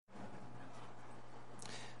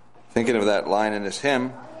Thinking of that line in this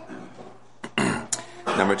hymn,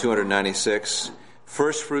 number 296,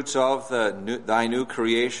 first fruits of thy new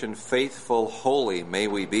creation, faithful, holy may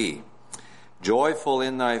we be. Joyful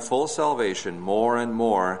in thy full salvation, more and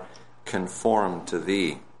more conform to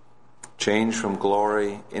thee. Change from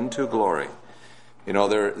glory into glory. You know,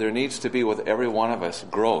 there needs to be with every one of us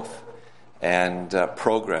growth and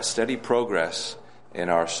progress, steady progress in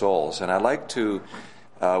our souls. And I'd like to,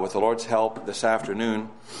 with the Lord's help this afternoon,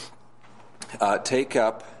 take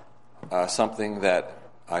up something that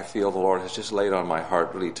I feel the Lord has just laid on my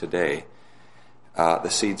heart really today. The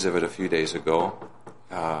seeds of it a few days ago.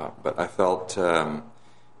 But I felt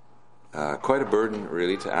quite a burden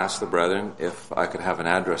really to ask the brethren if I could have an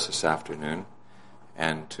address this afternoon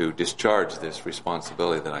and to discharge this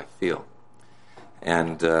responsibility that I feel.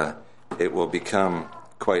 And it will become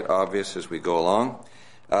quite obvious as we go along.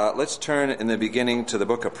 Let's turn in the beginning to the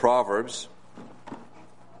book of Proverbs.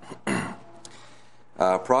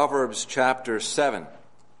 Proverbs chapter 7.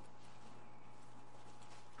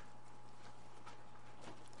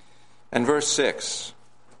 And verse 6.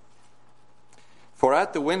 For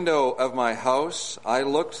at the window of my house I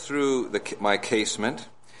looked through my casement,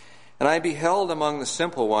 and I beheld among the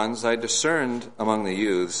simple ones, I discerned among the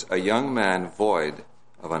youths a young man void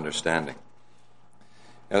of understanding.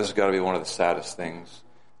 Now, this has got to be one of the saddest things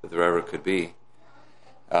that there ever could be.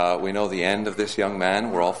 We know the end of this young man.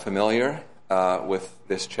 We're all familiar with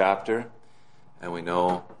this chapter, and we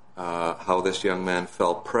know how this young man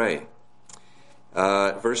fell prey.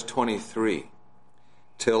 Verse 23,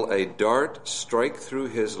 till a dart strike through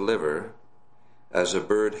his liver, as a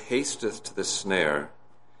bird hasteth to the snare,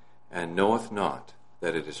 and knoweth not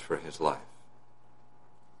that it is for his life.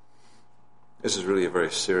 This is really a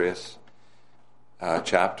very serious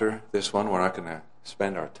chapter, this one. We're not going to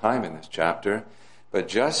spend our time in this chapter, but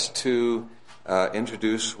just to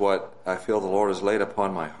introduce what I feel the Lord has laid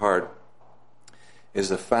upon my heart is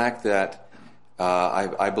the fact that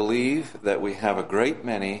I believe that we have a great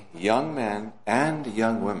many young men and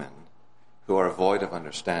young women who are void of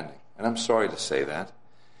understanding. And I'm sorry to say that,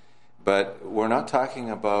 but we're not talking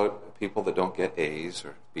about people that don't get A's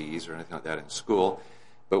or B's or anything like that in school,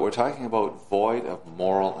 but we're talking about void of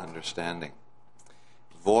moral understanding,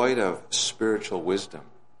 void of spiritual wisdom.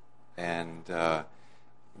 And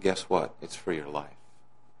guess what? It's for your life.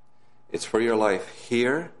 It's for your life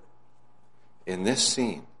here in this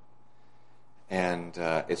scene. And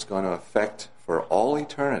it's going to affect for all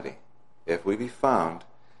eternity if we be found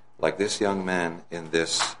like this young man in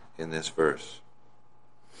this verse.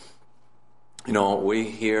 You know, we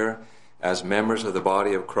here as members of the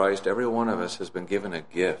body of Christ, every one of us has been given a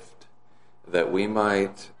gift that we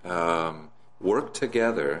might work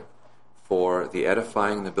together for the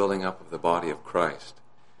edifying, the building up of the body of Christ.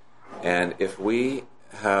 And if we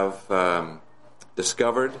have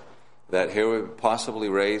discovered that here we're possibly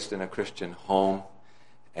raised in a Christian home,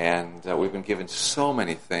 and we've been given so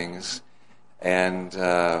many things, and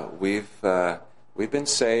we've been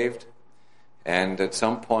saved, and at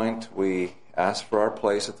some point we ask for our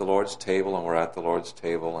place at the Lord's table, and we're at the Lord's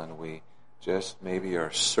table, and we just maybe are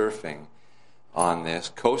surfing on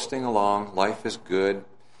this, coasting along. Life is good.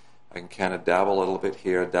 I can kind of dabble a little bit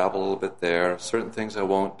here, dabble a little bit there. Certain things I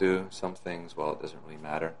won't do. Some things, well, it doesn't really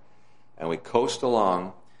matter. And we coast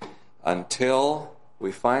along until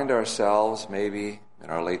we find ourselves maybe in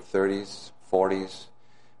our late 30s, 40s,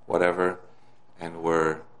 whatever, and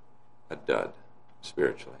we're a dud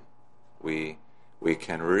spiritually. We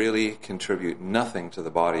can really contribute nothing to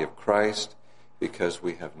the body of Christ because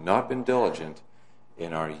we have not been diligent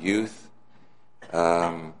in our youth.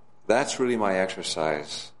 That's really my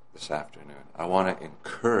exercise this afternoon. I want to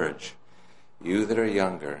encourage you that are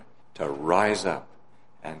younger to rise up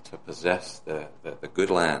and to possess the good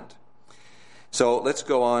land. So let's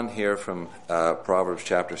go on here from Proverbs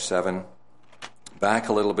chapter 7, back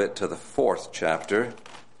a little bit to the 4th chapter.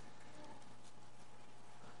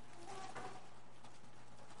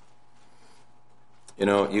 You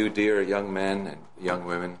know, you dear young men and young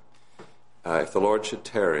women, if the Lord should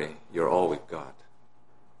tarry, you're all we've got.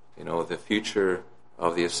 You know, the future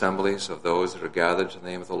of the assemblies of those that are gathered in the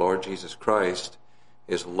name of the Lord Jesus Christ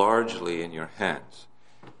is largely in your hands.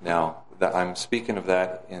 Now, I'm speaking of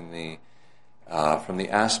that in the from the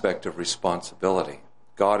aspect of responsibility.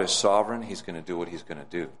 God is sovereign. He's going to do what He's going to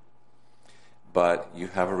do. But you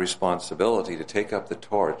have a responsibility to take up the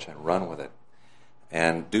torch and run with it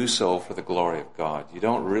and do so for the glory of God. You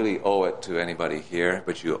don't really owe it to anybody here,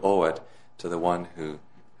 but you owe it to the one who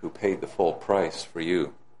paid the full price for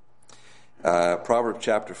you. Proverbs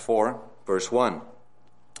chapter 4, verse 1.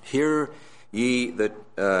 Hear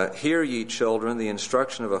Hear ye children the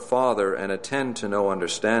instruction of a father, and attend to no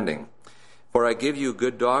understanding. For I give you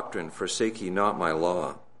good doctrine, forsake ye not my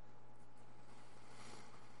law.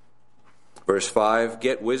 Verse 5,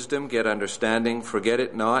 Get wisdom, get understanding, forget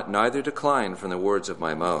it not, neither decline from the words of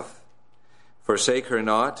my mouth. Forsake her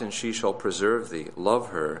not, and she shall preserve thee. Love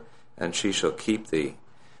her, and she shall keep thee.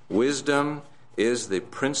 Wisdom is the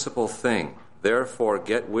principal thing. Therefore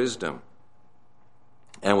get wisdom.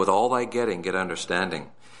 And with all thy getting, get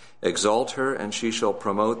understanding. Exalt her, and she shall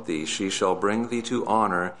promote thee. She shall bring thee to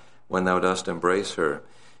honor when thou dost embrace her.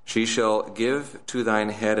 She shall give to thine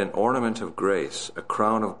head an ornament of grace, a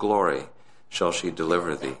crown of glory shall she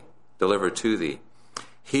deliver to thee.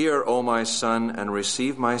 Hear, O my son, and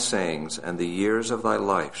receive my sayings, and the years of thy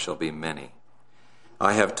life shall be many.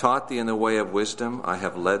 I have taught thee in the way of wisdom, I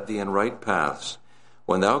have led thee in right paths.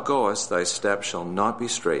 When thou goest, thy step shall not be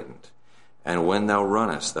straitened, and when thou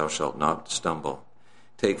runnest, thou shalt not stumble.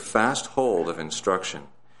 Take fast hold of instruction.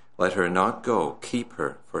 Let her not go, keep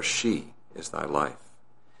her, for she is thy life.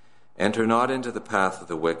 Enter not into the path of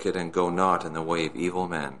the wicked, and go not in the way of evil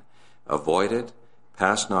men. Avoid it,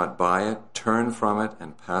 pass not by it, turn from it,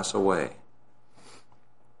 and pass away.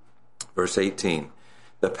 Verse 18,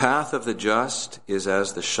 The path of the just is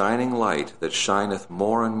as the shining light that shineth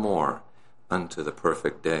more and more unto the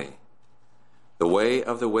perfect day. The way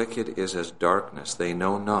of the wicked is as darkness, they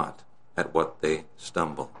know not at what they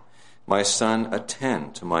stumble. My son,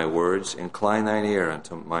 attend to my words, incline thine ear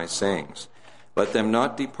unto my sayings. Let them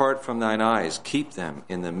not depart from thine eyes, keep them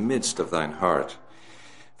in the midst of thine heart.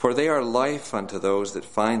 For they are life unto those that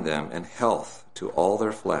find them, and health to all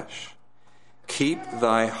their flesh. Keep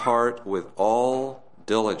thy heart with all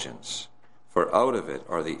diligence, for out of it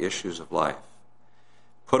are the issues of life.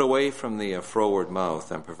 Put away from thee a froward mouth,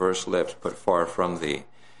 and perverse lips put far from thee.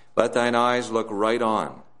 Let thine eyes look right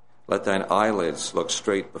on, let thine eyelids look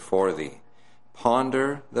straight before thee.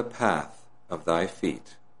 Ponder the path of thy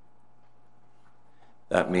feet.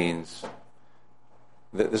 That means,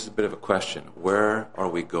 this is a bit of a question. Where are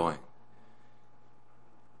we going?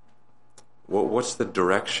 What's the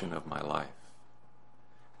direction of my life?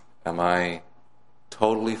 Am I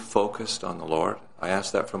totally focused on the Lord? I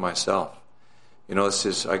ask that for myself. This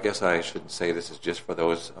is, I guess I shouldn't say this is just for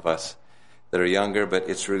those of us that are younger, but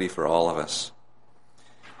it's really for all of us.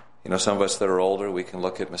 Some of us that are older, we can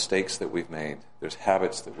look at mistakes that we've made. There's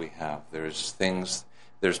habits that we have. There's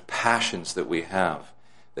passions that we have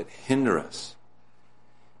that hinder us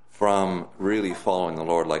from really following the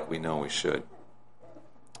Lord like we know we should.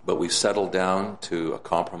 But we've settled down to a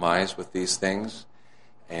compromise with these things,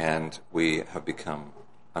 and we have become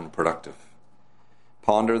unproductive.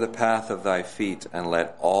 Ponder the path of thy feet, and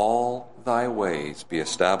let all thy ways be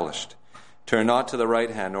established. Turn not to the right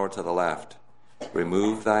hand nor to the left.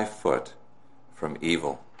 Remove thy foot from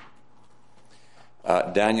evil.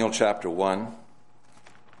 Daniel chapter 1.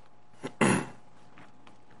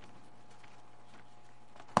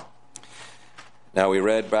 Now we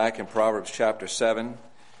read back in Proverbs chapter 7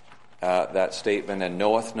 that statement, and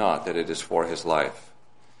knoweth not that it is for his life.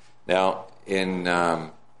 Now in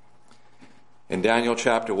Daniel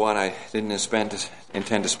chapter 1, I didn't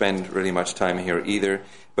intend to spend really much time here either,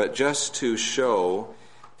 but just to show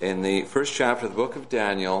in the first chapter of the book of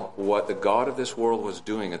Daniel what the God of this world was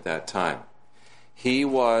doing at that time. He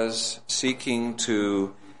was seeking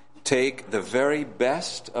to take the very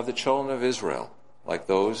best of the children of Israel, like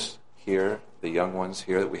those here, the young ones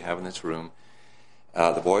here that we have in this room,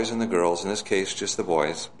 the boys and the girls, in this case just the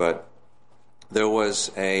boys, but there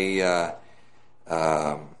was a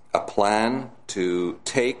plan to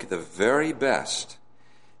take the very best.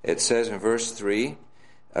 It says in verse 3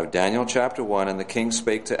 of Daniel chapter 1, And the king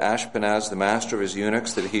spake to Ashpenaz, the master of his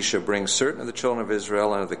eunuchs, that he should bring certain of the children of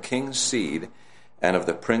Israel, and of the king's seed, and of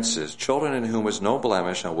the princes, children in whom was no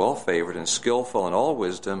blemish, and well favored, and skillful in all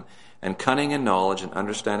wisdom, and cunning in knowledge, and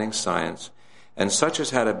understanding science, and such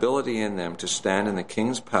as had ability in them to stand in the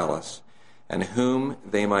king's palace, and whom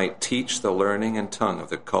they might teach the learning and tongue of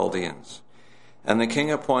the Chaldeans. And the king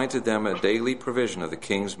appointed them a daily provision of the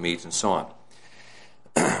king's meat, and so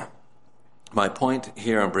on. My point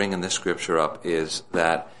here in bringing this scripture up is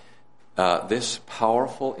that this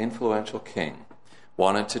powerful, influential king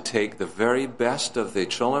wanted to take the very best of the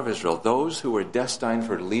children of Israel, those who were destined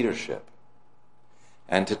for leadership,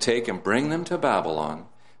 and to take and bring them to Babylon,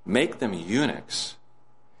 make them eunuchs,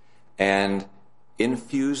 and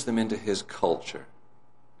infuse them into his culture.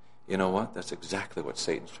 You know what? That's exactly what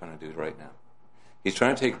Satan's trying to do right now. He's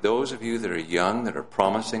trying to take those of you that are young, that are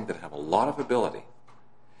promising, that have a lot of ability,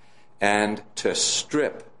 and to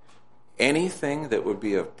strip anything that would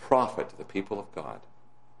be of profit to the people of God,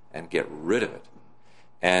 and get rid of it.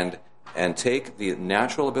 And take the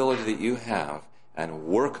natural ability that you have and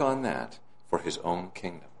work on that for his own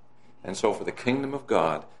kingdom. And so for the kingdom of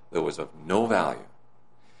God, there was of no value.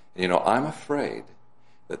 And, I'm afraid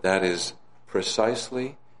that is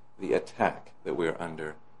precisely the attack that we're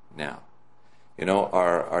under now.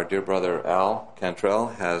 Our dear brother Al Cantrell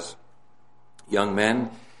has young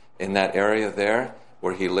men in that area there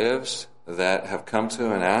where he lives that have come to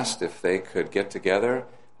him and asked if they could get together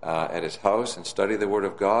at his house and study the Word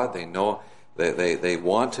of God. They know they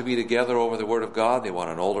want to be together over the Word of God. They want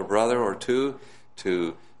an older brother or two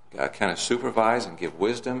to kind of supervise and give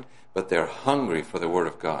wisdom, but they're hungry for the Word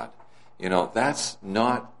of God. That's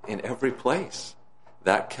not in every place,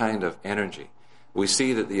 that kind of energy. We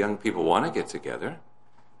see that the young people want to get together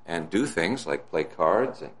and do things like play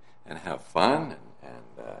cards and have fun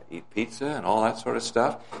and eat pizza and all that sort of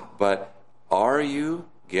stuff. But are you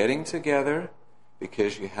getting together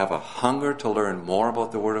because you have a hunger to learn more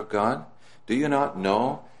about the Word of God? Do you not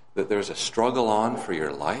know that there's a struggle on for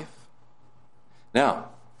your life? Now,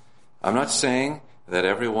 I'm not saying that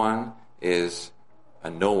everyone is a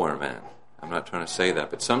nowhere man. I'm not trying to say that.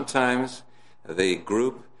 But sometimes the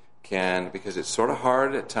group can, because it's sort of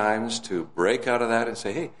hard at times to break out of that and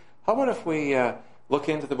say, hey, how about if we look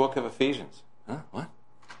into the book of Ephesians? Huh? What?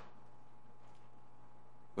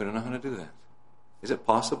 We don't know how to do that. Is it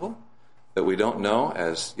possible that we don't know,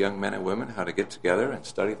 as young men and women, how to get together and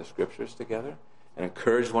study the Scriptures together and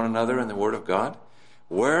encourage one another in the Word of God?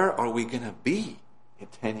 Where are we going to be in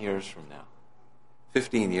 10 years from now?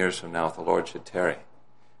 15 years from now, if the Lord should tarry?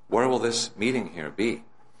 Where will this meeting here be?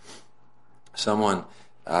 Someone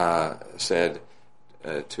said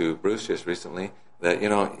to Bruce just recently that,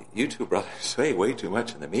 you two brothers say way too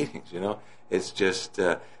much in the meetings, It's just,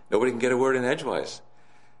 nobody can get a word in edgewise.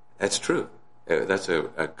 That's true. That's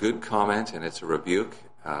a good comment, and it's a rebuke.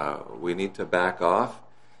 We need to back off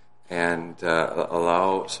and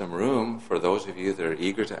allow some room for those of you that are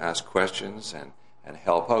eager to ask questions and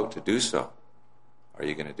help out to do so. Are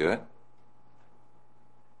you going to do it?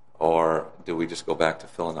 Or do we just go back to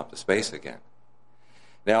filling up the space again?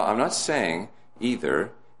 Now, I'm not saying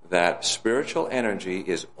either that spiritual energy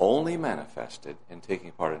is only manifested in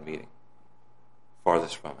taking part in meeting.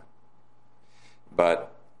 Farthest from it.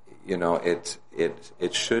 But,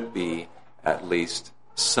 it should be at least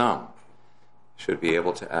some. Should be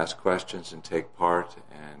able to ask questions and take part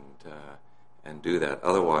and do that.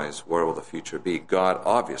 Otherwise, where will the future be? God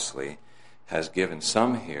obviously has given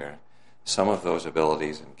some here some of those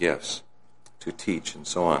abilities and gifts to teach and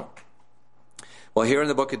so on. Well, here in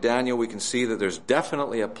the book of Daniel, we can see that there's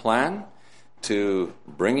definitely a plan to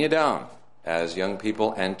bring you down as young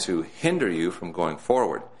people and to hinder you from going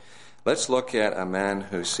forward. Let's look at a man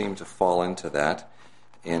who seemed to fall into that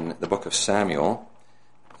in the book of Samuel.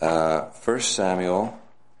 1 Samuel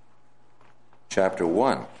chapter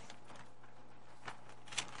 1.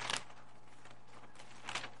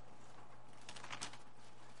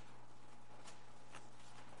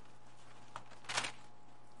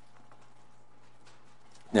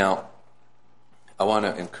 Now, I want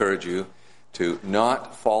to encourage you to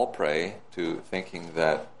not fall prey to thinking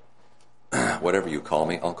that whatever you call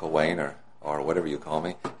me, Uncle Wayne or whatever you call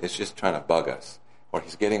me, is just trying to bug us, or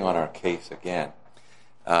he's getting on our case again.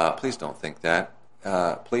 Please don't think that.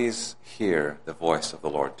 Please hear the voice of the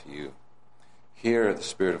Lord to you. Hear the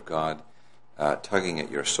Spirit of God tugging at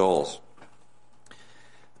your souls.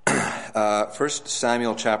 1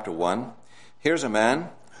 Samuel chapter 1. Here's a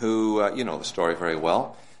man who, you know the story very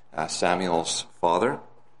well, Samuel's father.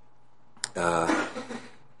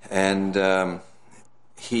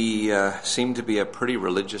 He seemed to be a pretty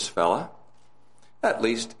religious fella. At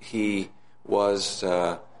least he was.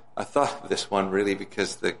 I thought of this one really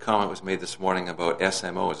because the comment was made this morning about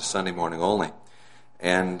SMO as a Sunday morning only.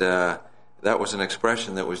 And that was an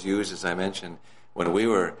expression that was used, as I mentioned, when we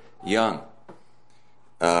were young.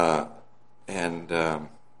 I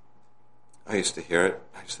used to hear it.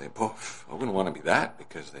 I used to say, "Boy, I wouldn't want to be that,"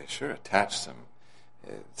 because they sure attach some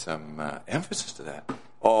emphasis to that.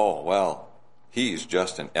 Oh, well, he's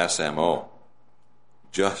just an SMO.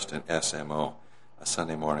 Just an SMO, a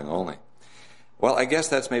Sunday morning only. Well, I guess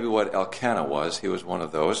that's maybe what Elkanah was. He was one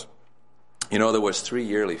of those. You know, there was 3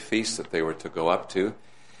 yearly feasts that they were to go up to.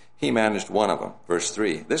 He managed one of them. Verse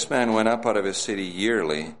 3, "This man went up out of his city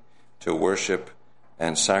yearly to worship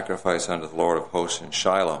and sacrifice unto the Lord of hosts in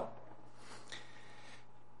Shiloh."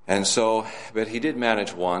 And so, but he did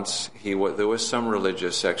manage once. There was some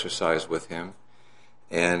religious exercise with him.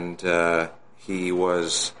 And he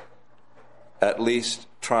was at least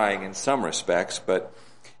trying in some respects, but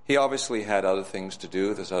He obviously had other things to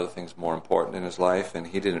do. There's other things more important in his life, and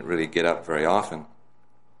he didn't really get up very often.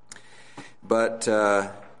 But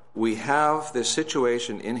we have this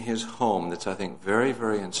situation in his home that's, I think, very,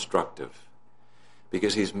 very instructive,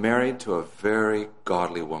 because he's married to a very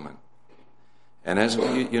godly woman. And as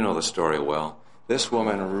you know the story well, this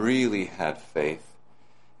woman really had faith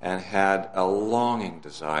and had a longing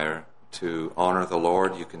desire to honor the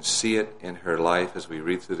Lord. You can see it in her life as we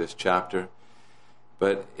read through this chapter.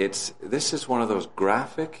 But this is one of those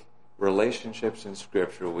graphic relationships in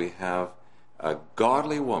Scripture. We have a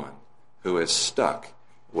godly woman who is stuck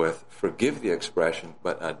with, forgive the expression,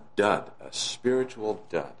 but a dud, a spiritual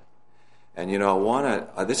dud. And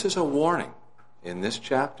this is a warning in this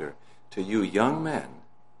chapter to you young men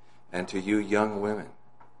and to you young women.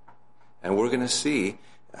 And we're going to see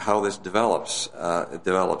how this develops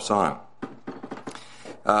on.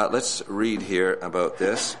 Let's read here about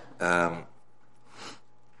this.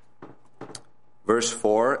 Verse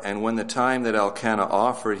 4, and when the time that Elkanah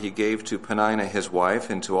offered, he gave to Peninnah his wife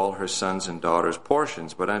and to all her sons and daughters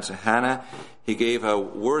portions. But unto Hannah he gave a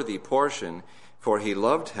worthy portion, for he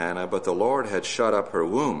loved Hannah, but the Lord had shut up her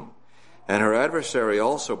womb. And her adversary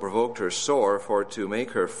also provoked her sore, for to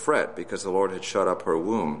make her fret, because the Lord had shut up her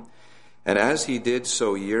womb. And as he did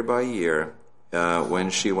so year by year, when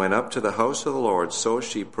she went up to the house of the Lord, so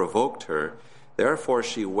she provoked her. Therefore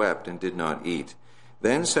she wept and did not eat.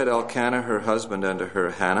 Then said Elkanah her husband unto her,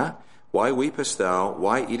 Hannah, why weepest thou?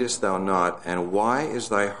 Why eatest thou not? And why is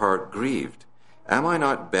thy heart grieved? Am I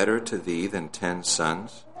not better to thee than 10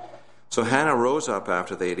 sons? So Hannah rose up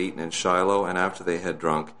after they had eaten in Shiloh, and after they had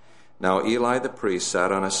drunk. Now Eli the priest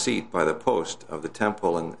sat on a seat by the post of the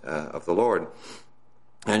temple of the Lord.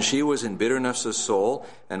 And she was in bitterness of soul,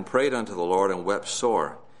 and prayed unto the Lord, and wept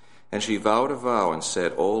sore. And she vowed a vow, and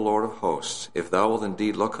said, O Lord of hosts, if thou wilt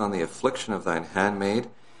indeed look on the affliction of thine handmaid,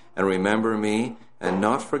 and remember me, and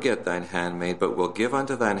not forget thine handmaid, but will give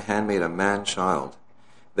unto thine handmaid a man-child,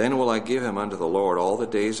 then will I give him unto the Lord all the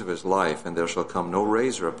days of his life, and there shall come no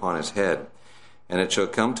razor upon his head. And it shall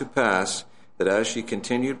come to pass, that as she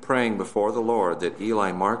continued praying before the Lord, that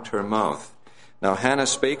Eli marked her mouth. Now Hannah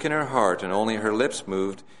spake in her heart, and only her lips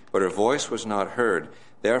moved, but her voice was not heard.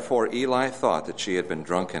 Therefore Eli thought that she had been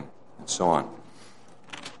drunken, and so on.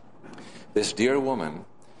 This dear woman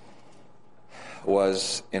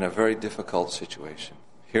was in a very difficult situation.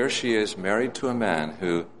 Here she is, married to a man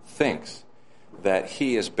who thinks that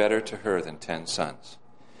he is better to her than 10 sons.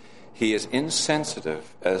 He is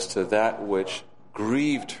insensitive as to that which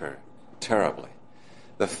grieved her terribly.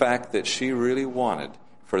 The fact that she really wanted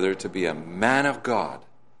for there to be a man of God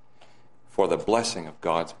for the blessing of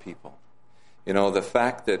God's people. The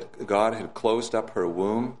fact that God had closed up her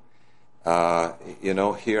womb,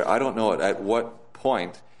 here, I don't know at what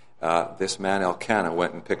point this man Elkanah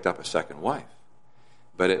went and picked up a second wife.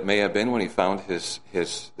 But it may have been when he found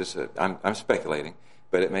I'm speculating,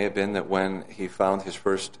 but it may have been that when he found his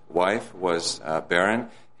first wife was barren,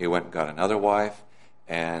 he went and got another wife,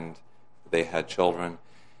 and they had children.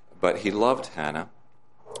 But he loved Hannah.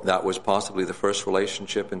 That was possibly the first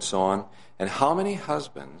relationship, and so on. And how many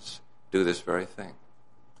husbands do this very thing?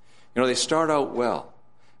 They start out well.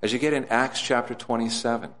 As you get in Acts chapter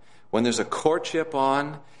 27, when there's a courtship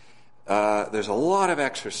on, there's a lot of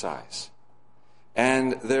exercise.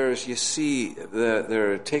 And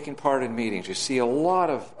they're taking part in meetings. You see a lot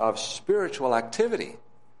of spiritual activity.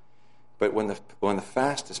 But when the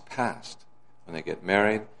fast is past, when they get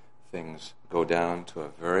married, things go down to a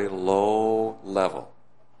very low level.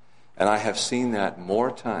 And I have seen that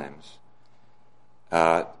more times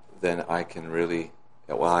than I can really,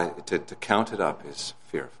 to count it up is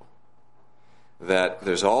fearful. That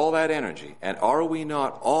there's all that energy, and are we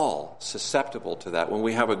not all susceptible to that when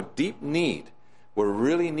we have a deep need, we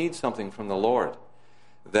really need something from the Lord,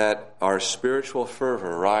 that our spiritual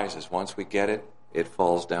fervor rises. Once we get it, it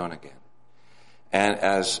falls down again. And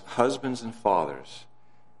as husbands and fathers,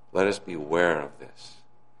 let us beware of this.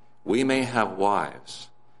 We may have wives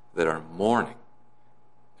that are mourning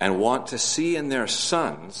and want to see in their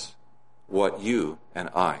sons what you and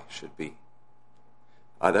I should be.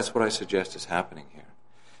 That's what I suggest is happening here.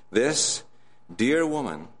 This dear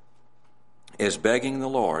woman is begging the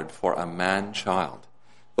Lord for a man-child.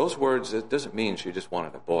 Those words, it doesn't mean she just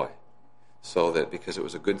wanted a boy, so that because it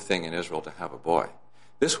was a good thing in Israel to have a boy.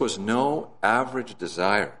 This was no average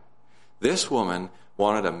desire. This woman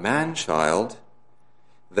wanted a man-child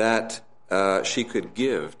that she could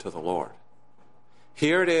give to the Lord.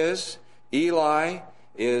 Here it is. Eli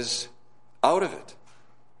is out of it.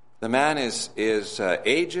 The man is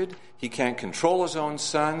aged. He can't control his own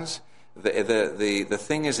sons. The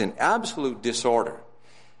thing is in absolute disorder.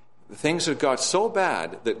 things had got so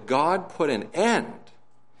bad that God put an end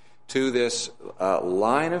to this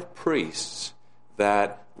line of priests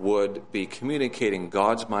that would be communicating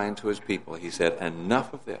God's mind to his people. He said,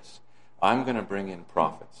 enough of this. I'm going to bring in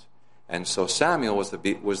prophets. And so Samuel was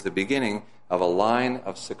the beginning of a line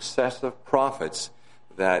of successive prophets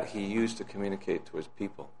that he used to communicate to his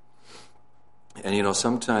people. And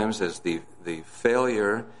sometimes as the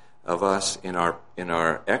failure of us in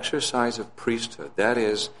our exercise of priesthood, that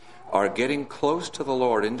is, our getting close to the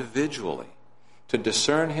Lord individually to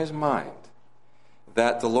discern his mind,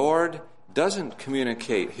 that the Lord doesn't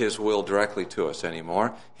communicate his will directly to us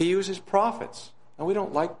anymore. He uses prophets. And we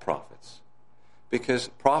don't like prophets, because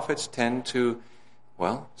prophets tend to,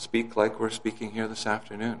 speak like we're speaking here this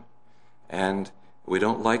afternoon. And we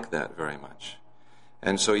don't like that very much.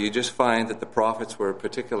 And so you just find that the prophets were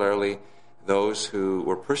particularly those who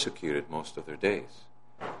were persecuted most of their days.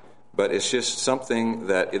 But it's just something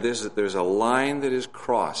that there's a line that is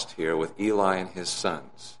crossed here with Eli and his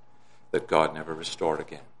sons that God never restored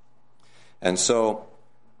again. And so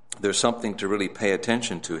there's something to really pay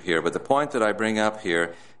attention to here. But the point that I bring up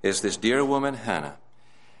here is this dear woman, Hannah,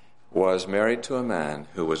 was married to a man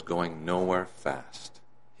who was going nowhere fast.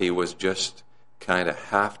 He was just kind of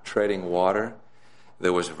half treading water.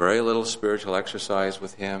 There was very little spiritual exercise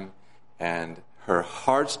with him. And her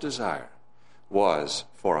heart's desire was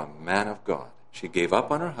for a man of God. She gave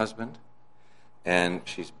up on her husband, and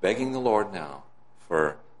she's begging the Lord now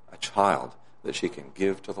for a child that she can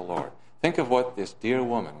give to the Lord. Think of what this dear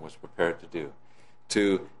woman was prepared to do.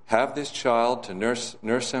 To have this child, to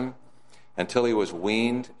nurse him until he was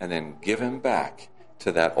weaned, and then give him back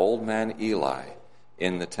to that old man Eli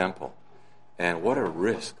in the temple. And what a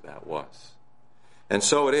risk that was. And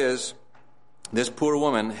so it is, this poor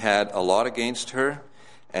woman had a lot against her,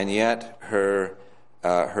 and yet her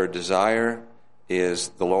desire is,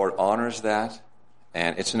 the Lord honors that.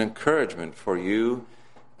 And it's an encouragement for you,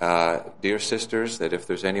 dear sisters, that if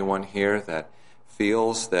there's anyone here that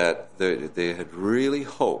feels that they had really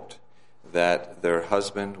hoped that their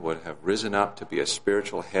husband would have risen up to be a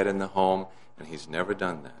spiritual head in the home, and he's never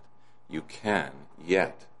done that, you can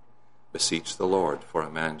yet beseech the Lord for a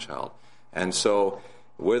man-child. And so,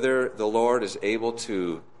 whether the Lord is able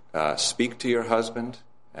to speak to your husband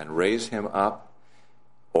and raise him up,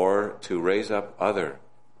 or to raise up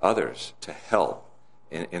others to help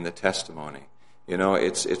in the testimony.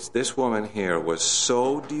 It's this woman here was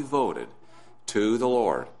so devoted to the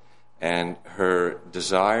Lord, and her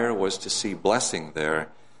desire was to see blessing there,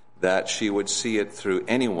 that she would see it through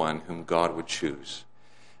anyone whom God would choose.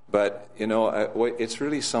 But, it's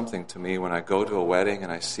really something to me when I go to a wedding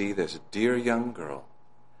and I see this dear young girl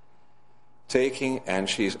and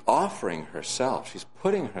she's offering herself, she's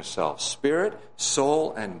putting herself, spirit,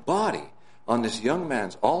 soul, and body on this young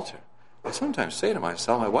man's altar. I sometimes say to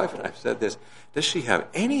myself, my wife and I have said this, does she have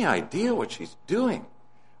any idea what she's doing?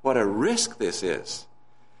 What a risk this is.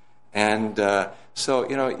 And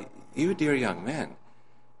so, you dear young men,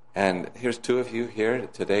 and here's two of you here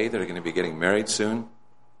today that are going to be getting married soon,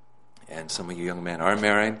 and some of you young men are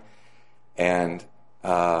married, and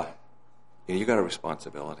you got a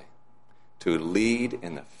responsibility to lead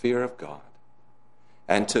in the fear of God,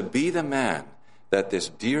 and to be the man that this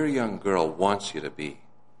dear young girl wants you to be.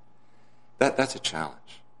 That's a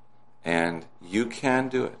challenge. And you can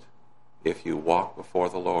do it if you walk before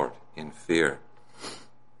the Lord in fear.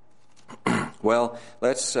 Well,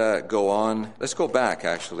 let's go on. Let's go back,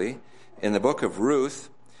 actually. In the book of Ruth,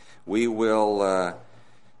 we will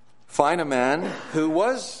find a man who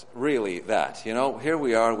was really that. Here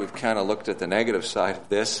we are. We've kind of looked at the negative side of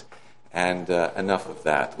this, and enough of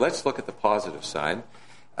that. Let's look at the positive side.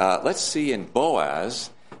 Let's see in Boaz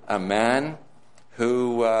a man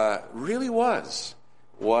who really was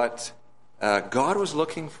what God was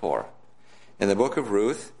looking for. In the book of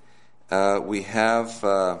Ruth, we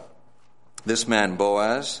have this man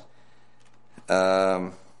Boaz,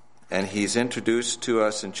 and he's introduced to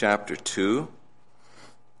us in chapter 2.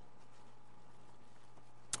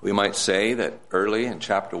 We might say that early in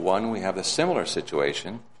chapter 1 we have a similar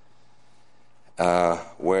situation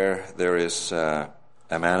where there is a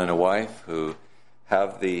man and a wife who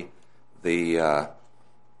have the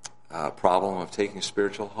problem of taking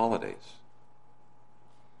spiritual holidays.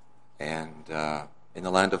 And in the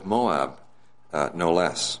land of Moab, no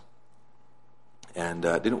less. And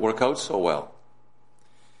it didn't work out so well.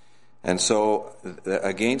 And so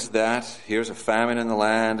against that, here's a famine in the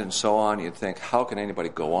land and so on. You'd think, how can anybody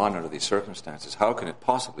go on under these circumstances? How can it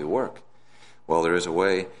possibly work? Well, there is a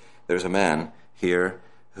way. There's a man here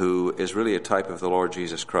who is really a type of the Lord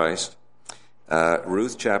Jesus Christ.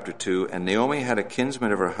 Ruth chapter 2, and Naomi had a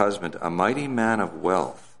kinsman of her husband, a mighty man of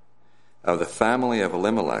wealth, of the family of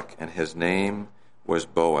Elimelech, and his name was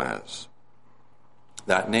Boaz.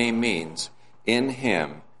 That name means, in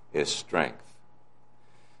him is strength.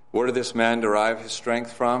 Where did this man derive his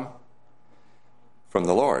strength from? From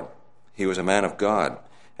the Lord. He was a man of God.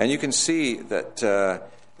 And you can see that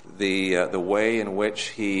the way in which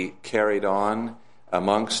he carried on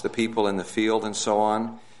amongst the people in the field and so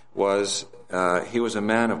on was he was a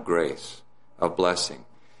man of grace, of blessing.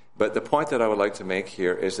 But the point that I would like to make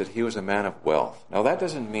here is that he was a man of wealth. Now that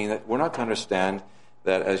doesn't mean that we're not to understand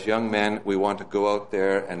that as young men we want to go out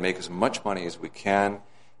there and make as much money as we can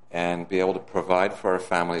and be able to provide for our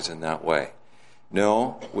families in that way.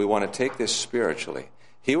 No, we want to take this spiritually.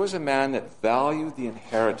 He was a man that valued the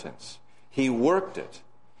inheritance. He worked it,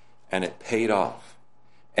 and it paid off.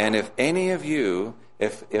 And if any of you,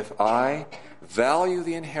 if I value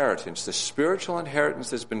the inheritance, the spiritual inheritance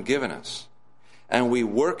that's been given us, and we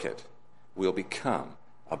work it, we'll become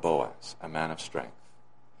a Boaz, a man of strength.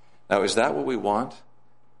 Now, is that what we want?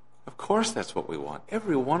 Of course that's what we want.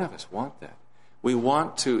 Every one of us want that. We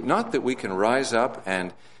want to, not that we can rise up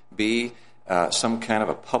and be some kind of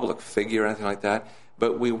a public figure or anything like that,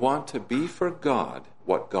 but we want to be for God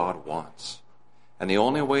what God wants. And the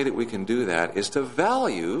only way that we can do that is to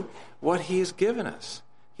value what He has given us.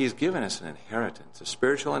 He's given us an inheritance, a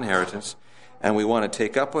spiritual inheritance, and we want to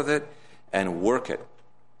take up with it and work it.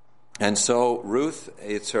 And so Ruth,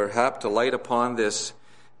 it's her hap to light upon this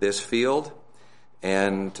field,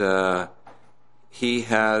 and Boaz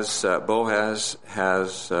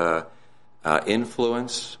has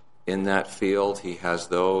influence in that field. He has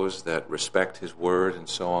those that respect his word and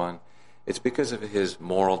so on. It's because of his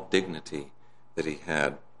moral dignity that he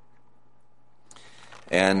had.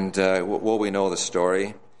 And we know the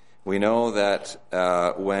story. We know that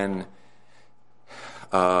when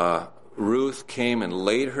Ruth came and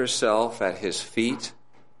laid herself at his feet,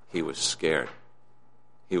 he was scared.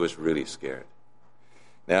 He was really scared.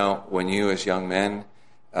 Now, when you as young men,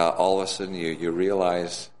 all of a sudden you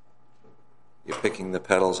realize you're picking the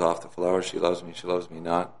petals off the flower, she loves me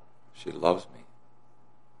not, she loves me.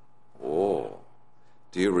 Oh,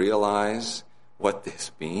 do you realize what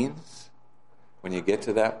this means when you get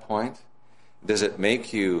to that point? Does it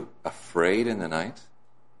make you afraid in the night?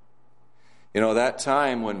 You know, that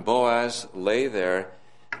time when Boaz lay there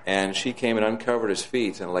and she came and uncovered his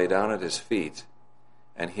feet and lay down at his feet,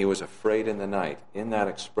 and he was afraid in the night, in that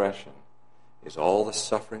expression is all the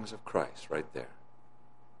sufferings of Christ right there.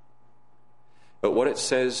 But what it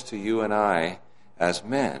says to you and I as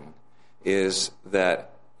men is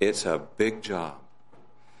that it's a big job.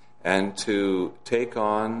 And to take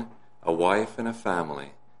on a wife and a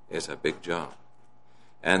family is a big job.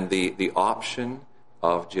 And the option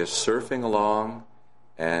of just surfing along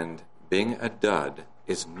and being a dud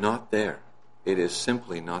is not there. It is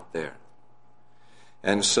simply not there.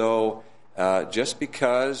 And so just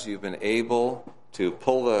because you've been able to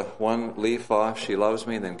pull the one leaf off, she loves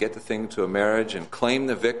me, and then get the thing to a marriage and claim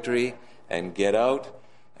the victory and get out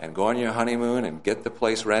and go on your honeymoon and get the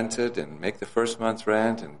place rented and make the first month's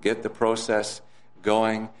rent and get the process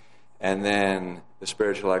going, and then the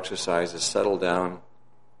spiritual exercises settle down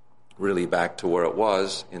really back to where it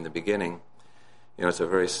was in the beginning, you know, it's a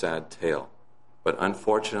very sad tale. But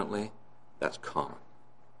unfortunately, that's common.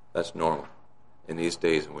 That's normal in these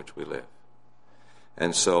days in which we live.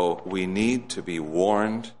 And so we need to be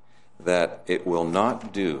warned that it will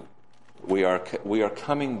not do. We are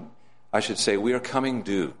coming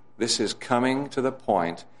due. This is coming to the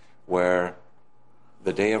point where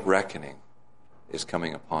the day of reckoning is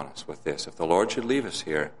coming upon us with this. If the Lord should leave us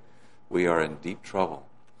here, we are in deep trouble.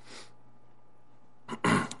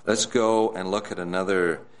 Let's go and look at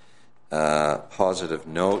another positive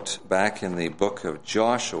note back in the book of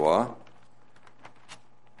Joshua.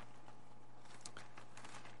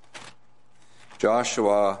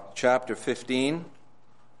 Joshua chapter 15.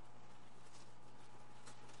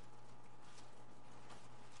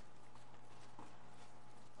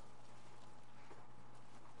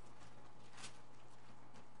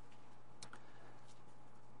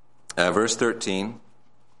 Verse 13.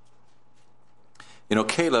 You know,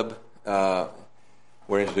 Caleb,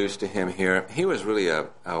 we're introduced to him here. He was really a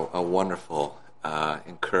wonderful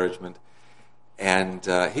encouragement. And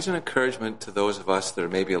he's an encouragement to those of us that are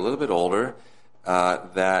maybe a little bit older,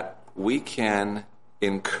 that we can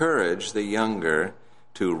encourage the younger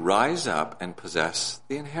to rise up and possess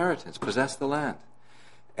the inheritance, possess the land.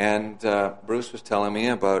 And Bruce was telling me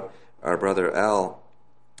about our brother Al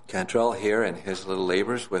Cantrell here and his little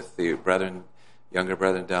labors with the brethren, younger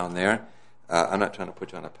brethren down there. I'm not trying to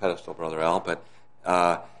put you on a pedestal, Brother Al, but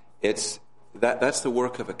that's the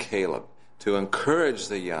work of a Caleb, to encourage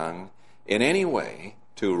the young in any way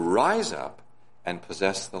to rise up and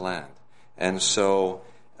possess the land. And so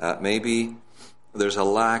maybe there's a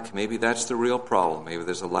lack, maybe that's the real problem. Maybe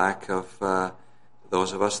there's a lack of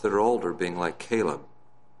those of us that are older being like Caleb.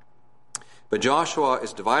 But Joshua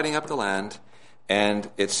is dividing up the land, and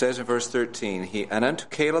it says in verse 13, And unto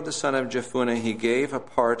Caleb the son of Jephunneh he gave a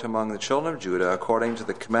part among the children of Judah, according to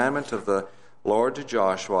the commandment of the Lord to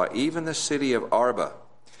Joshua, even the city of Arba,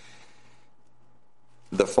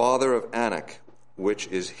 the father of Anak, which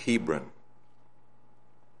is Hebron.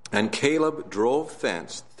 And Caleb drove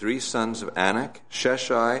thence 3 sons of Anak,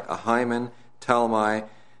 Sheshai, Ahiman, Talmai,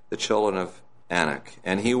 the children of Anak.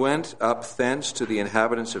 And he went up thence to the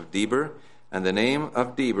inhabitants of Debir, and the name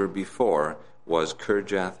of Debir before was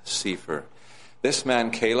Kirjath-Sepher. This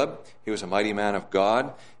man Caleb, he was a mighty man of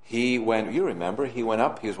God. He went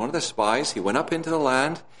up, he was one of the spies, he went up into the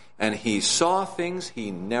land, and he saw things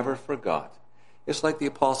he never forgot. It's like the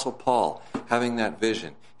Apostle Paul having that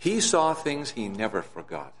vision. He saw things he never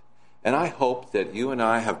forgot. And I hope that you and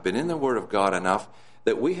I have been in the Word of God enough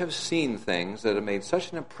that we have seen things that have made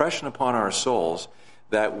such an impression upon our souls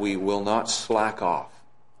that we will not slack off,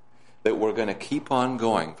 that we're going to keep on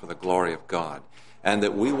going for the glory of God, and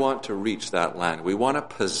that we want to reach that land. We want to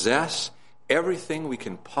possess everything we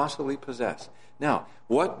can possibly possess. Now,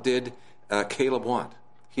 what did Caleb want?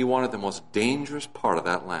 He wanted the most dangerous part of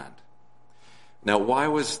that land. Now, why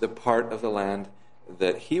was the part of the land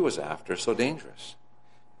that he was after so dangerous?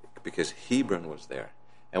 Because Hebron was there.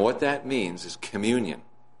 And what that means is communion.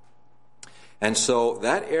 And so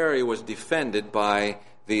that area was defended by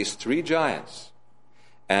these 3 giants.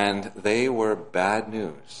 And they were bad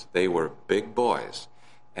news. They were big boys.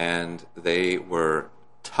 And they were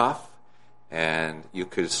tough. And you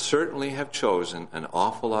could certainly have chosen an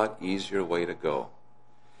awful lot easier way to go.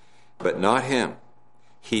 But not him.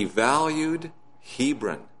 He valued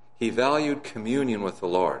Hebron. He valued communion with the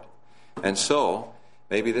Lord. And so,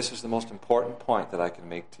 maybe this is the most important point that I can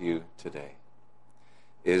make to you today,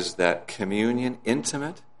 is that communion,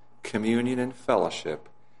 intimate communion and fellowship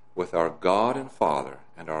with our God and Father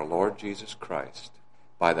and our Lord Jesus Christ,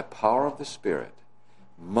 by the power of the Spirit,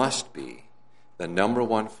 must be the number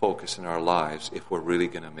one focus in our lives if we're really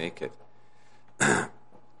going to make it.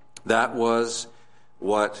 That was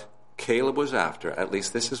what Caleb was after. At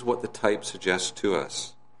least this is what the type suggests to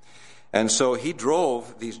us. And so he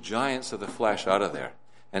drove these giants of the flesh out of there.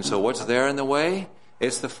 And so what's there in the way?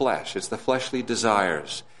 It's the flesh. It's the fleshly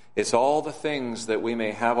desires. It's all the things that we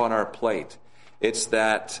may have on our plate. It's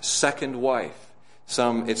that second wife.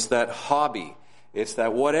 It's that hobby. It's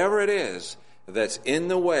that whatever it is that's in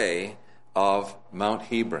the way of Mount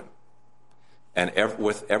Hebron. And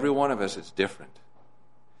with every one of us, it's different.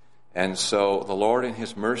 And so the Lord in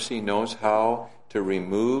His mercy knows how to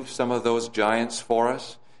remove some of those giants for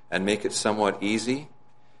us and make it somewhat easy.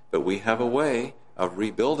 But we have a way of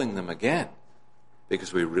rebuilding them again,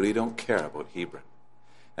 because we really don't care about Hebron.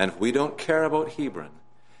 And if we don't care about Hebron,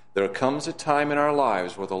 there comes a time in our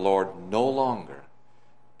lives where the Lord no longer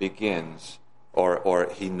begins, or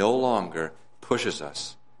He no longer pushes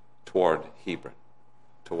us toward Hebron,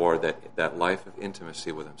 toward that life of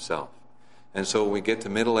intimacy with Himself. And so when we get to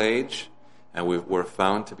middle age and we're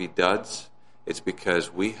found to be duds, it's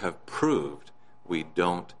because we have proved we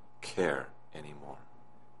don't care anymore.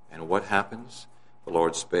 And what happens? The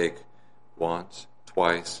Lord spake once,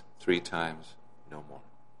 twice, 3 times, no more.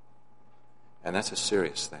 And that's a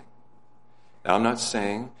serious thing. Now, I'm not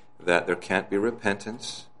saying that there can't be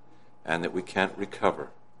repentance and that we can't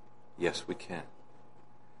recover. Yes, we can.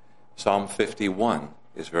 Psalm 51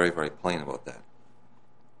 is very, very plain about that.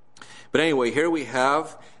 But anyway, here we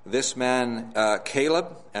have this man,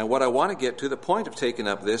 Caleb, and what I want to get to, the point of taking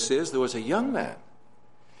up this is there was a young man.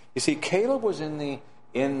 You see, Caleb was in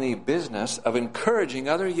the business of encouraging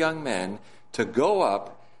other young men to go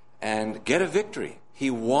up and get a victory. He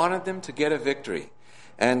wanted them to get a victory.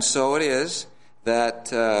 And so it is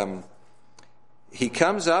that he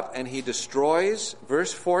comes up and he destroys,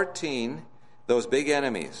 verse 14, those big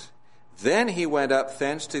enemies. Then he went up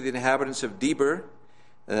thence to the inhabitants of Debir,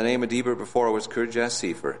 and the name of Debir before was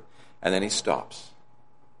Kirjath-Sepher. And then he stops.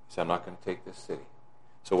 He said, I'm not going to take this city.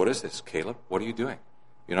 So what is this, Caleb? What are you doing?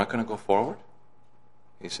 You're not going to go forward?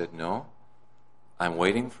 He said, no. I'm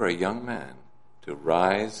waiting for a young man to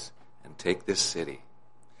rise and take this city.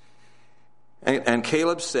 And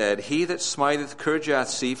Caleb said, He that smiteth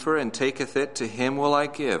Kirjath-Sepher and taketh it, to him will I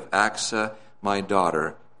give Achsah my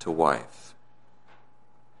daughter to wife.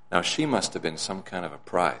 Now she must have been some kind of a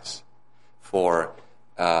prize, for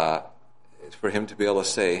for him to be able to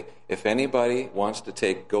say, if anybody wants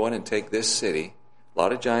to go in and take this city, a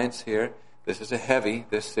lot of giants here, this is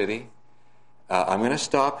this city, I'm going to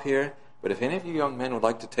stop here, but if any of you young men would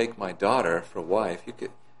like to take my daughter for wife, you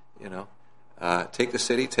could, take the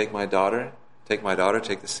city, take my daughter, take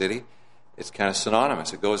the city. It's kind of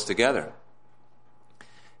synonymous. It goes together.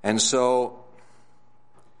 And so,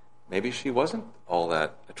 maybe she wasn't all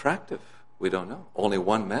that attractive. We don't know. Only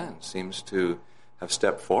one man seems to have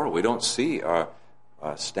stepped forward. We don't see a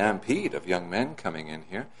stampede of young men coming in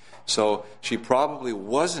here. So she probably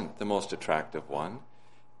wasn't the most attractive one,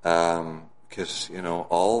 because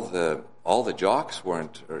all the jocks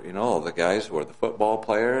weren't, or all the guys who were the football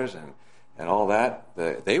players and all that.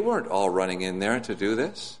 They weren't all running in there to do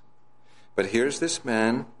this. But here's this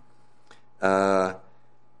man. We'll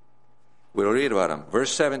read about him.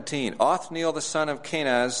 Verse 17. Othniel the son of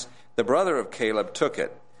Kenaz, the brother of Caleb, took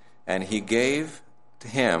it, and he gave to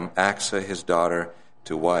him Achsah his daughter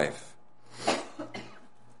to wife.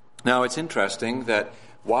 Now it's interesting that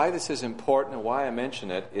why this is important and why I mention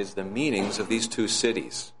it is the meanings of these two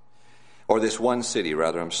cities. Or this one city,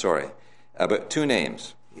 rather, but two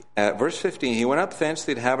names. Verse 15, he went up thence to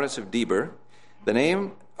the inhabitants of Debir. The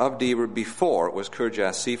name of Debir before was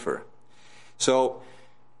Kirjath-Sepher. So,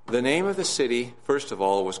 the name of the city, first of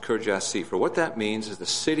all, was Kirjath-Sepher. What that means is the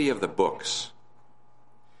city of the books.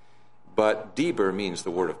 But Debir means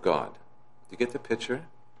the Word of God. Do you get the picture?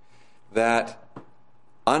 That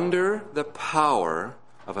under the power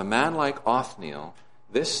of a man like Othniel,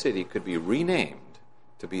 this city could be renamed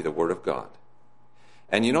to be the Word of God.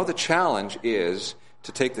 And the challenge is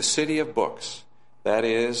to take the city of books, that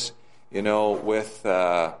is, with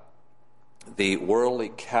the worldly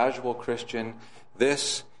casual Christian,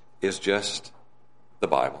 this is just the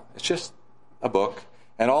Bible. It's just a book.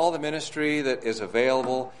 And all the ministry that is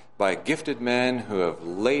available by gifted men who have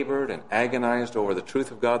labored and agonized over the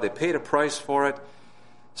truth of God. They paid a price for it.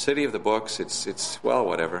 City of the books, it's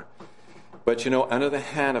whatever. But under the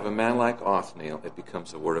hand of a man like Othniel, it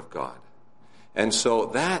becomes the Word of God. And so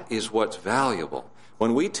that is what's valuable.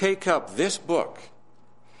 When we take up this book,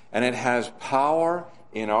 and it has power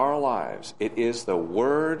in our lives, it is the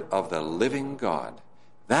Word of the living God.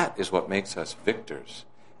 That is what makes us victors.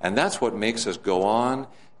 And that's what makes us go on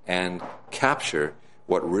and capture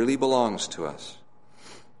what really belongs to us.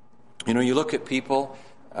 You look at people,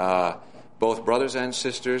 both brothers and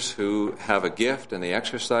sisters who have a gift and they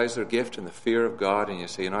exercise their gift in the fear of God, and you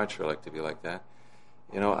say, I'd sure like to be like that.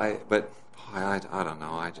 I don't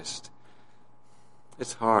know.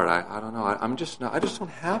 It's hard. I don't know. I just don't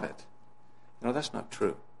have it. That's not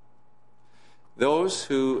true. Those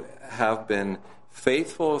who have been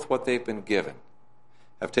faithful with what they've been given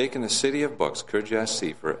have taken the city of books,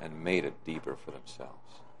 Kirjath-Sepher, and made it deeper for themselves.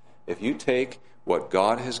 If you take what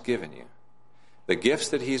God has given you, the gifts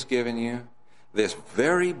that He's given you, this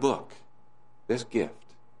very book, this gift,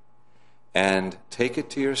 and take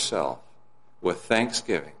it to yourself with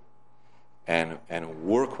thanksgiving and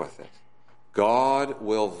work with it, God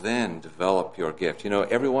will then develop your gift.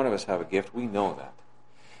 Every one of us have a gift. We know that.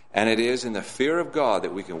 And it is in the fear of God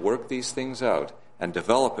that we can work these things out and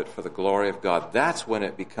develop it for the glory of God. That's when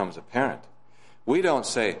it becomes apparent. We don't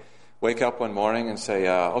wake up one morning and say,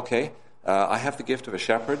 I have the gift of a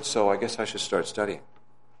shepherd, so I guess I should start studying.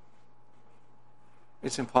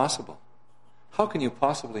 It's impossible. How can you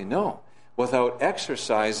possibly know without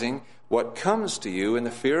exercising what comes to you in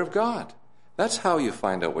the fear of God? That's how you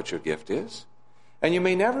find out what your gift is. And you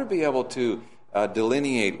may never be able to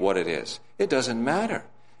delineate what it is. It doesn't matter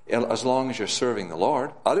as long as you're serving the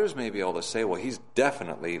Lord. Others may be able to say, well, he's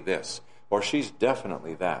definitely this, or she's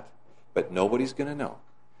definitely that. But nobody's going to know.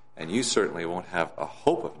 And you certainly won't have a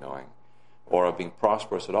hope of knowing or of being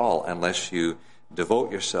prosperous at all unless you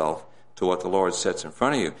devote yourself to what the Lord sets in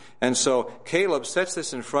front of you. And so Caleb sets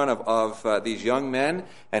this in front of these young men,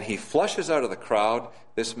 and he flushes out of the crowd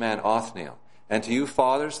this man Othniel. And to you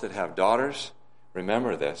fathers that have daughters,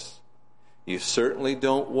 remember this. You certainly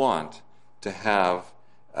don't want to have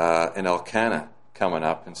an Elkanah coming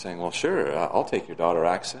up and saying, well, sure, I'll take your daughter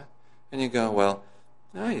Achsah. And you go, well,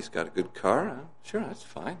 no, he's got a good car. Sure, that's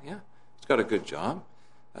fine, yeah. He's got a good job.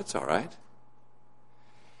 That's all right.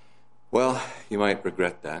 Well, you might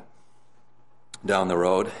regret that down the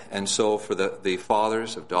road. And so for the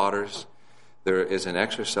fathers of daughters, there is an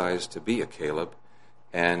exercise to be a Caleb.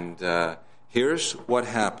 And here's what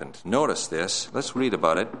happened. Notice this. Let's read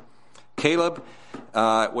about it. Caleb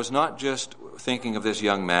was not just thinking of this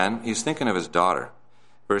young man. He's thinking of his daughter.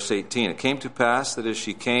 Verse 18, it came to pass that as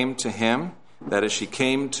she came to him, that as she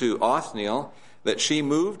came to Othniel, that she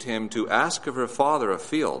moved him to ask of her father a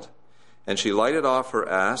field. And she lighted off her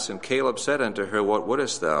ass, and Caleb said unto her, What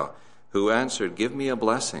wouldest thou? Who answered, Give me a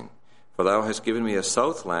blessing. For thou hast given me a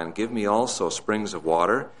south land, give me also springs of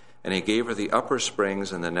water. And he gave her the upper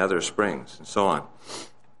springs and the nether springs, and so on.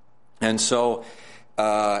 And so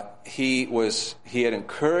he had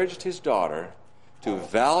encouraged his daughter to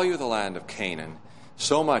value the land of Canaan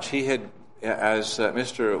so much. He had, as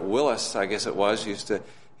Mr. Willis, I guess it was,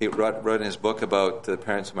 he wrote in his book about the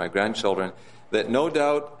parents of my grandchildren, that no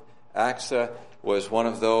doubt Axa was one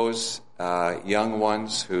of those young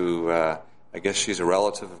ones who, I guess she's a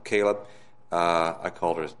relative of Caleb. I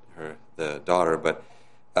called her the daughter, but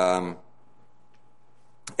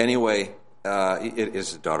anyway, it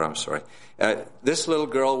is the daughter, I'm sorry. This little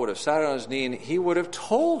girl would have sat on his knee, and he would have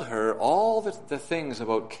told her all the things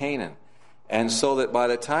about Canaan. And so that by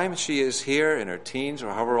the time she is here in her teens,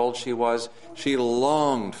 or however old she was, she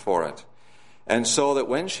longed for it. And so that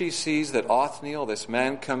when she sees that Othniel, this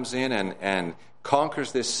man, comes in and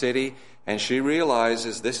conquers this city, and she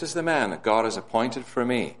realizes, this is the man that God has appointed for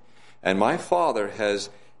me. And my father has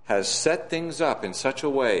set things up in such a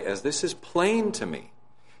way as this is plain to me,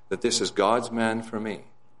 that this is God's man for me.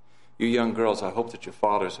 You young girls, I hope that your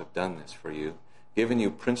fathers have done this for you, given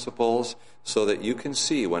you principles so that you can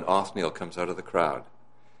see when Othniel comes out of the crowd.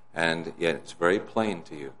 And yet it's very plain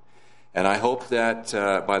to you. And I hope that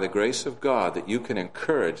by the grace of God that you can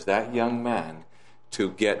encourage that young man to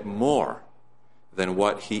get more than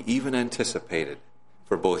what he even anticipated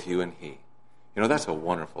for both you and he. You know, that's a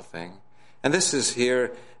wonderful thing. And this is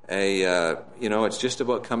here it's just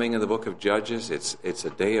about coming in the book of Judges. It's a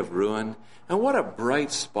day of ruin. And what a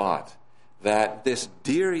bright spot that this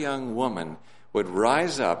dear young woman would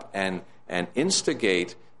rise up and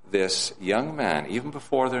instigate this young man, even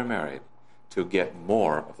before they're married, to get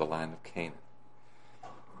more of the land of Canaan.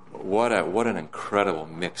 What an incredible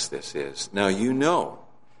mix this is. Now you know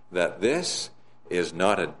that this is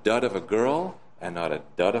not a dud of a girl and not a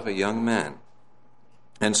dud of a young man.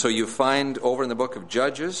 And so you find over in the book of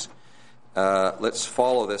Judges, let's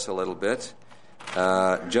follow this a little bit.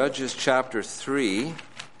 Judges chapter 3.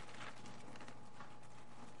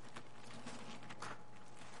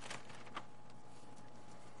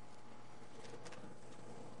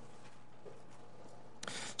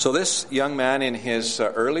 So this young man in his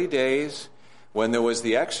early days, when there was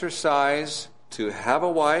the exercise to have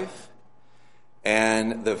a wife,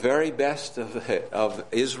 and the very best of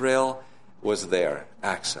Israel was there,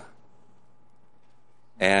 Axa.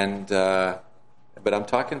 And but I'm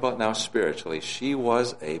talking about now spiritually. She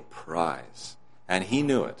was a prize, and he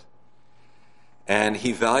knew it. And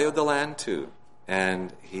he valued the land too,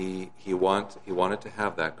 and he wanted to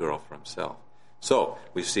have that girl for himself. So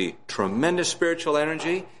we see tremendous spiritual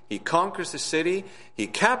energy. He conquers the city. He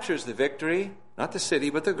captures the victory, not the city,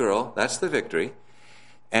 but the girl. That's the victory.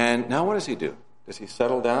 And now what does he do? Does he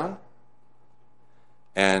settle down?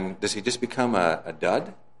 And does he just become a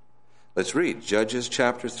dud? Let's read Judges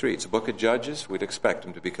chapter 3. It's a book of Judges. We'd expect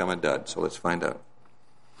him to become a dud, so let's find out.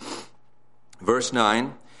 Verse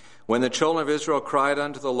 9, When the children of Israel cried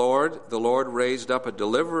unto the Lord raised up a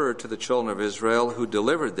deliverer to the children of Israel, who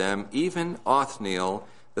delivered them, even Othniel,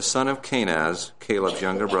 the son of Kenaz, Caleb's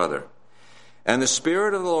younger brother. And the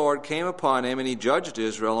Spirit of the Lord came upon him, and he judged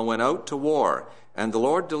Israel, and went out to war. And the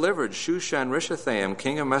Lord delivered Shushan-Rishathaim,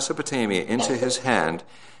 king of Mesopotamia, into his hand,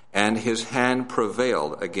 and his hand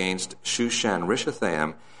prevailed against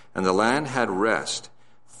Shushan-Rishathaim, and the land had rest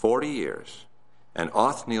 40 years. And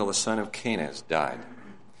Othniel, the son of Kenaz, died.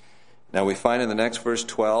 Now we find in the next verse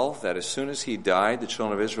 12 that as soon as he died, the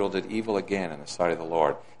children of Israel did evil again in the sight of the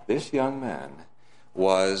Lord. This young man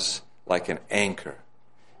was like an anchor.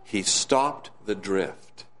 He stopped the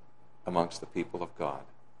drift amongst the people of God.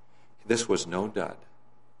 This was no dud.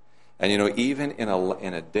 And even in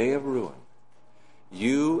a day of ruin,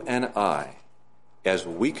 you and I, as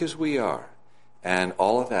weak as we are, and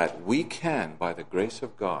all of that, we can, by the grace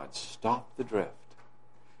of God, stop the drift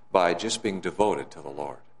by just being devoted to the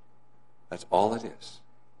Lord. That's all it is.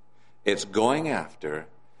 It's going after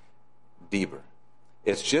Deber.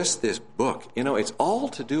 It's just this book. It's all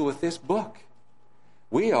to do with this book.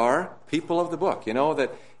 We are people of the book. You know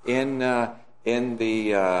that in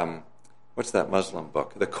the what's that Muslim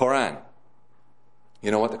book? The Quran.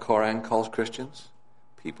 You know what the Quran calls Christians?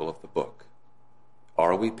 People of the book.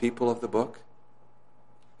 Are we people of the book?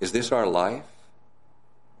 Is this our life?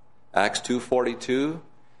 Acts 2:42,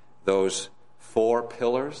 those 4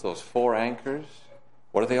 pillars, those 4 anchors,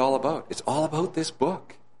 what are they all about? It's all about this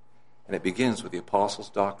book. And it begins with the apostles'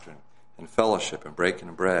 doctrine and fellowship and breaking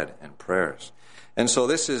of bread and prayers. And so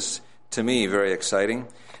this is, to me, very exciting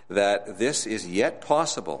that this is yet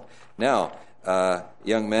possible. Now,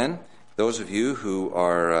 young men, those of you who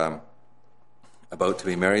are about to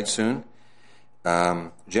be married soon,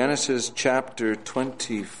 Genesis chapter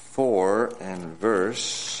 24 and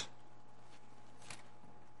verse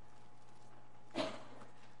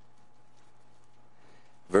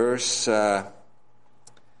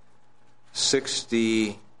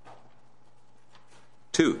 62.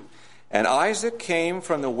 And Isaac came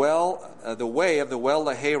from the way of the well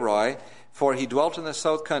Lahairoi, for he dwelt in the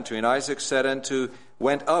south country. And Isaac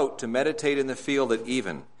went out to meditate in the field at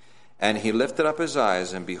even. And he lifted up his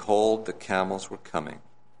eyes, and behold, the camels were coming.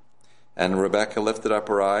 And Rebekah lifted up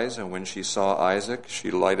her eyes, and when she saw Isaac, she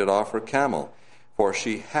lighted off her camel. For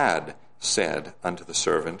she had said unto the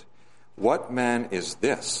servant, What man is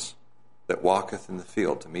this that walketh in the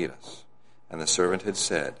field to meet us? And the servant had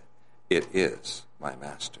said, It is my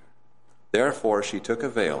master. Therefore she took a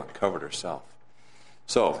veil and covered herself.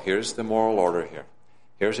 So here's the moral order here.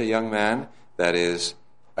 Here's a young man that is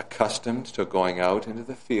accustomed to going out into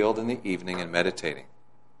the field in the evening and meditating.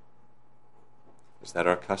 Is that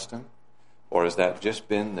our custom? Or has that just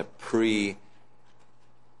been the pre-marriage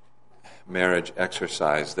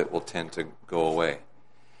exercise that will tend to go away?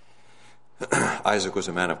 Isaac was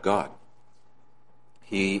a man of God.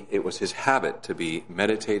 It was his habit to be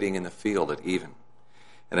meditating in the field at even.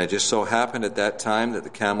 And it just so happened at that time that the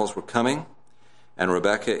camels were coming, and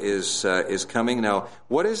Rebekah is coming. Now,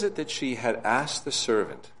 what is it that she had asked the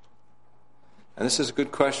servant? And this is a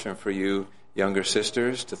good question for you younger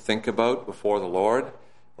sisters to think about before the Lord.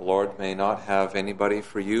 The Lord may not have anybody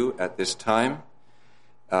for you at this time,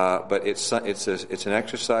 but it's an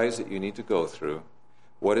exercise that you need to go through.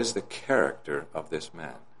 What is the character of this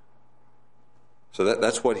man? So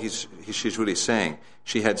that's what she's really saying.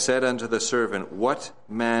 She had said unto the servant, What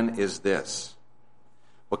man is this?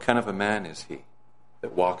 What kind of a man is he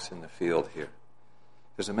that walks in the field here?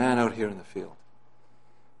 There's a man out here in the field.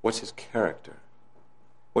 What's his character?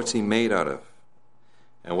 What's he made out of?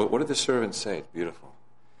 And what did the servant say? It's beautiful.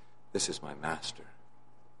 This is my master.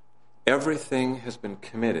 Everything has been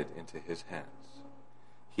committed into his hands.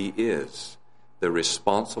 He is the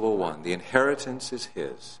responsible one. The inheritance is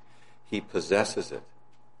his. He possesses it,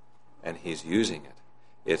 and he's using it.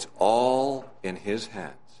 It's all in his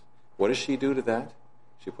hands. What does she do to that?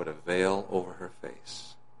 She put a veil over her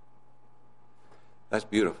face. That's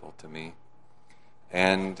beautiful to me.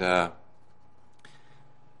 And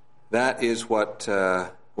that is what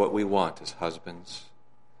we want as husbands,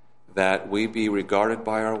 that we be regarded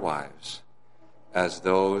by our wives as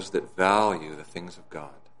those that value the things of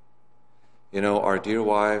God. You know, our dear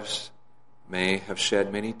wives may have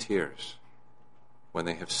shed many tears when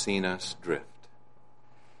they have seen us drift.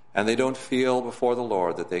 And they don't feel before the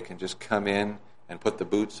Lord that they can just come in and put the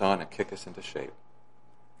boots on and kick us into shape.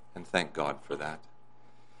 And thank God for that.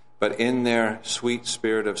 But in their sweet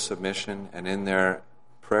spirit of submission and in their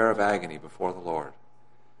prayer of agony before the Lord,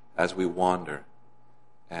 as we wander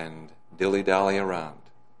and dilly-dally around,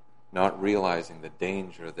 not realizing the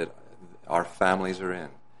danger that our families are in,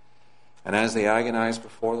 and as they agonize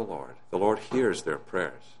before the Lord hears their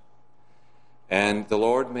prayers. And the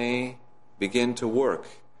Lord may begin to work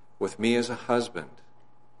with me as a husband.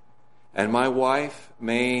 And my wife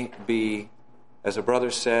may be, as a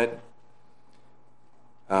brother said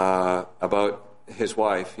about his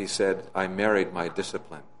wife, he said, I married my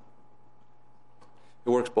discipline.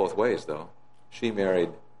 It works both ways, though. She married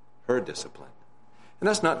her discipline. And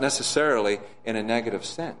that's not necessarily in a negative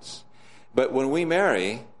sense. But when we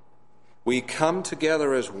marry, we come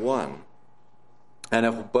together as one. And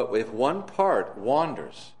if one part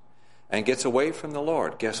wanders and gets away from the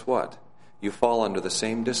Lord, guess what? You fall under the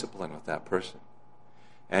same discipline with that person.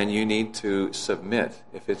 And you need to submit.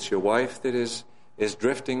 If it's your wife that is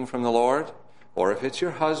drifting from the Lord, or if it's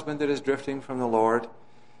your husband that is drifting from the Lord,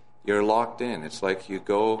 you're locked in. It's like you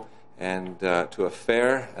go and to a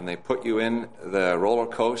fair, and they put you in the roller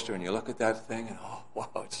coaster, and you look at that thing, and oh,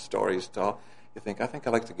 wow, its story's tall. You think, I think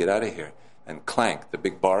I'd like to get out of here. And clank, the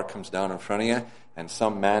big bar comes down in front of you, and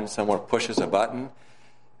some man somewhere pushes a button,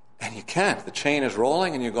 and you can't. The chain is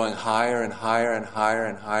rolling, and you're going higher and higher and higher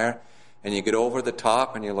and higher, and you get over the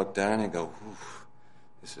top, and you look down, and you go,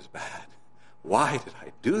 this is bad. Why did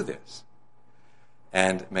I do this?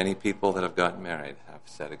 And many people that have gotten married have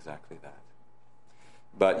said exactly that.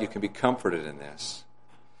 But you can be comforted in this,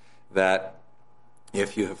 that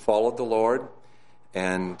if you have followed the Lord,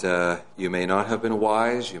 and you may not have been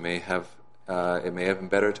wise, it may have been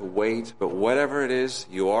better to wait, but whatever it is,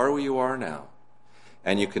 you are who you are now.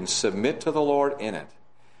 And you can submit to the Lord in it.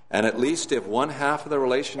 And at least if one half of the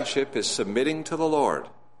relationship is submitting to the Lord,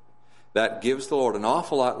 that gives the Lord an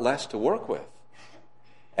awful lot less to work with.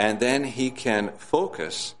 And then he can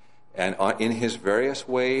focus and in his various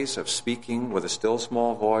ways of speaking with a still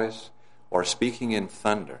small voice or speaking in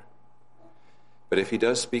thunder. But if he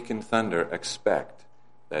does speak in thunder, expect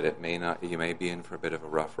that you may be in for a bit of a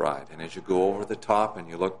rough ride. And as you go over the top and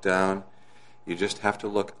you look down, you just have to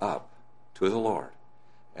look up to the Lord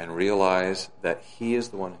and realize that he is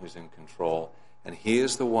the one who's in control, and he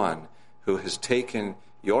is the one who has taken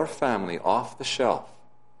your family off the shelf,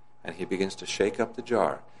 and he begins to shake up the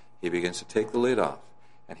jar. He begins to take the lid off,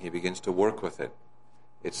 and he begins to work with it.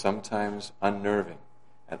 It's sometimes unnerving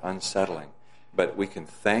and unsettling, but we can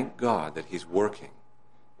thank God that he's working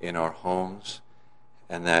in our homes,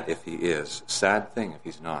 and that if he is, sad thing if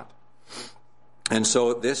he's not. And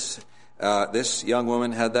so this young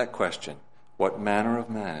woman had that question: what manner of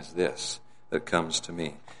man is this that comes to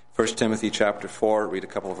me? 1 Timothy chapter 4, read a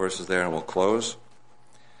couple of verses there and we'll close.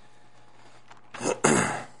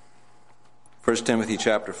 1 Timothy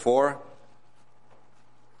chapter 4,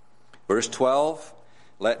 verse 12,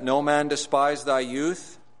 let no man despise thy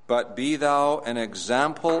youth, but be thou an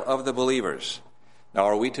example of the believers. Now,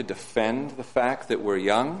 are we to defend the fact that we're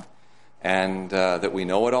young and that we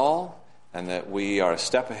know it all and that we are a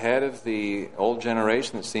step ahead of the old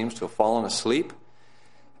generation that seems to have fallen asleep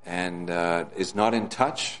and is not in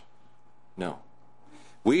touch? No.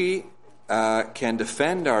 We can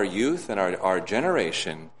defend our youth and our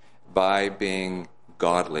generation by being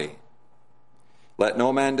godly. Let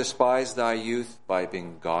no man despise thy youth by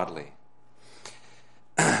being godly.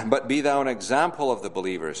 But be thou an example of the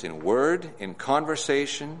believers in word, in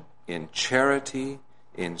conversation, in charity,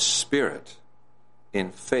 in spirit,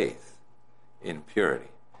 in faith, in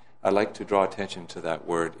purity. I'd like to draw attention to that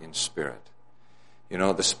word, in spirit. You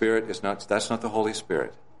know, the Spirit that's not the Holy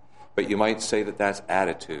Spirit. But you might say that that's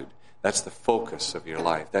attitude. That's the focus of your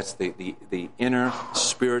life. That's the inner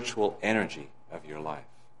spiritual energy of your life.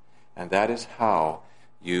 And that is how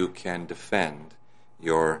you can defend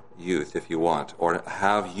your youth if you want, or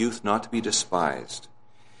have youth not to be despised.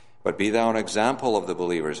 But be thou an example of the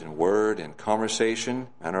believers in word, in conversation,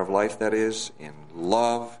 manner of life that is, in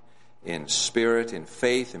love, in spirit, in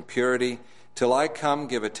faith, in purity. Till I come,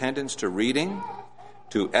 give attendance to reading,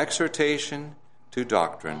 to exhortation, to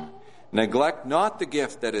doctrine. Neglect not the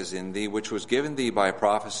gift that is in thee, which was given thee by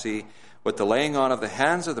prophecy, with the laying on of the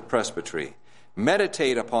hands of the presbytery.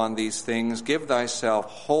 Meditate upon these things, give thyself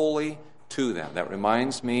wholly to them. That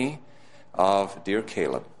reminds me of dear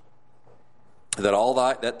Caleb.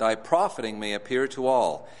 That thy profiting may appear to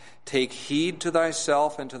all. Take heed to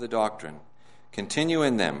thyself and to the doctrine. Continue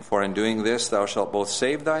in them, for in doing this thou shalt both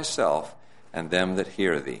save thyself and them that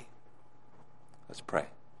hear thee. Let's pray.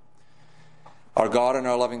 Our God and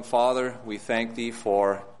our loving Father, we thank thee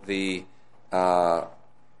for the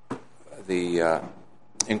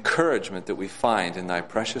encouragement that we find in thy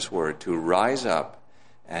precious word to rise up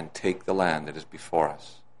and take the land that is before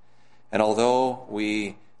us. And although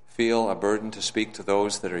we feel a burden to speak to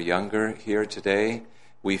those that are younger here today,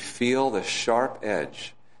 we feel the sharp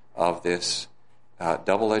edge of this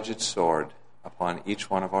double-edged sword upon each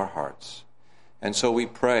one of our hearts. And so we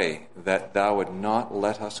pray that thou would not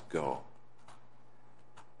let us go,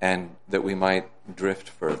 and that we might drift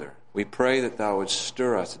further. We pray that thou would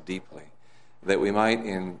stir us deeply, that we might,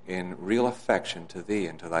 in real affection to thee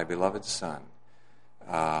and to thy beloved Son,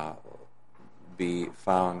 be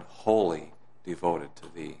found wholly devoted to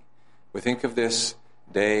thee. We think of this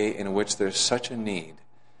day in which there's such a need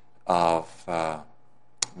of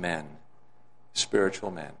men, spiritual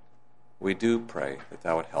men. We do pray that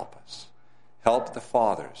thou would help us. Help the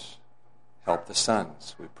fathers, help the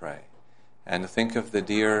sons, we pray. And think of the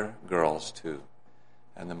dear girls too,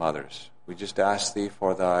 and the mothers. We just ask thee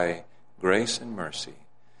for thy grace and mercy,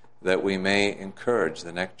 that we may encourage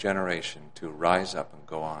the next generation to rise up and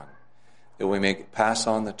go on, that we may pass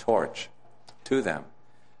on the torch to them,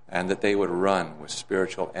 and that they would run with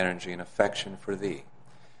spiritual energy and affection for thee.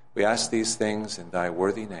 We ask these things in thy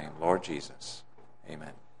worthy name, Lord Jesus.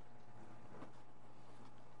 Amen.